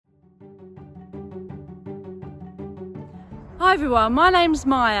Hi everyone, my name's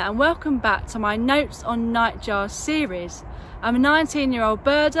Maya and welcome back to my Notes on Nightjars series. I'm a 19-year-old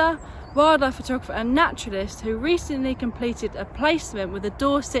birder, wildlife photographer and naturalist who recently completed a placement with the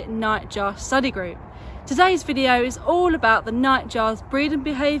Dorset Nightjar study group. Today's video is all about the nightjar's breeding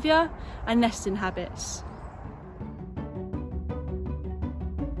behaviour and nesting habits.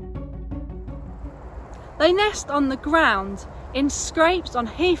 They nest on the ground, in scrapes on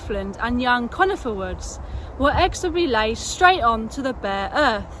heathland and young conifer woods, where eggs will be laid straight on to the bare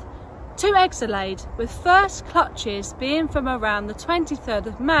earth. 2 eggs are laid, with first clutches being from around the 23rd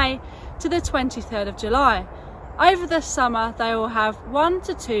of May to the 23rd of July. Over the summer they will have 1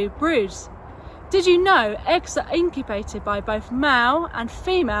 to 2 broods. Did you know eggs are incubated by both male and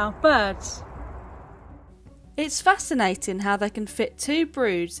female birds? It's fascinating how they can fit 2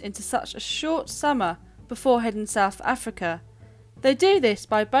 broods into such a short summer before heading South Africa. They do this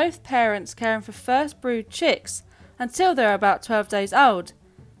by both parents caring for first brood chicks until they're about 12 days old,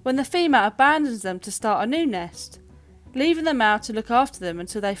 when the female abandons them to start a new nest, leaving the male to look after them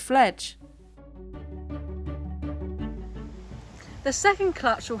until they fledge. The second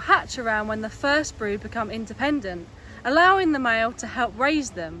clutch will hatch around when the first brood become independent, allowing the male to help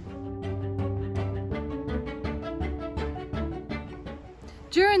raise them.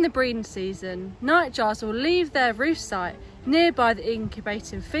 During the breeding season, nightjars will leave their roost site nearby the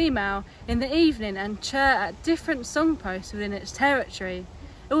incubating female in the evening and chirr at different song posts within its territory.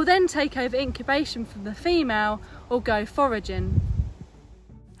 It will then take over incubation from the female or go foraging.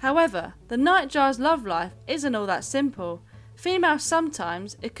 However, the nightjar's love life isn't all that simple. Females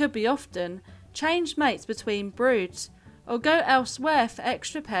sometimes, it could be often, change mates between broods or go elsewhere for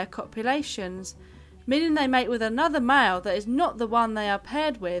extra pair copulations, meaning they mate with another male that is not the one they are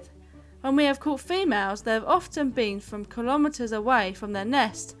paired with. When we have caught females, they have often been from kilometres away from their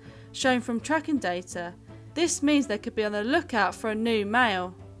nest, shown from tracking data. This means they could be on the lookout for a new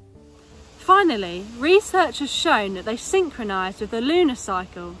male. Finally, research has shown that they synchronise with the lunar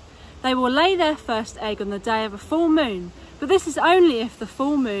cycle. They will lay their first egg on the day of a full moon, but this is only if the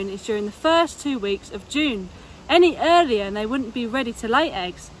full moon is during the first 2 weeks of June. Any earlier and they wouldn't be ready to lay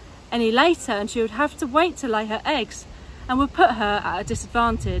eggs. Any later and she would have to wait to lay her eggs and would put her at a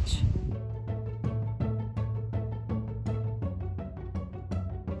disadvantage.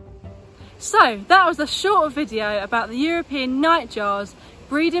 So that was a short video about the European Nightjars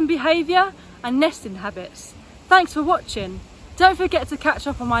breeding behaviour and nesting habits. Thanks for watching. Don't forget to catch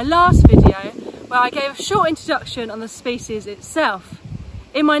up on my last video where I gave a short introduction on the species itself.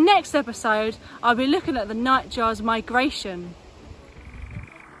 In my next episode I'll be looking at the nightjar's migration.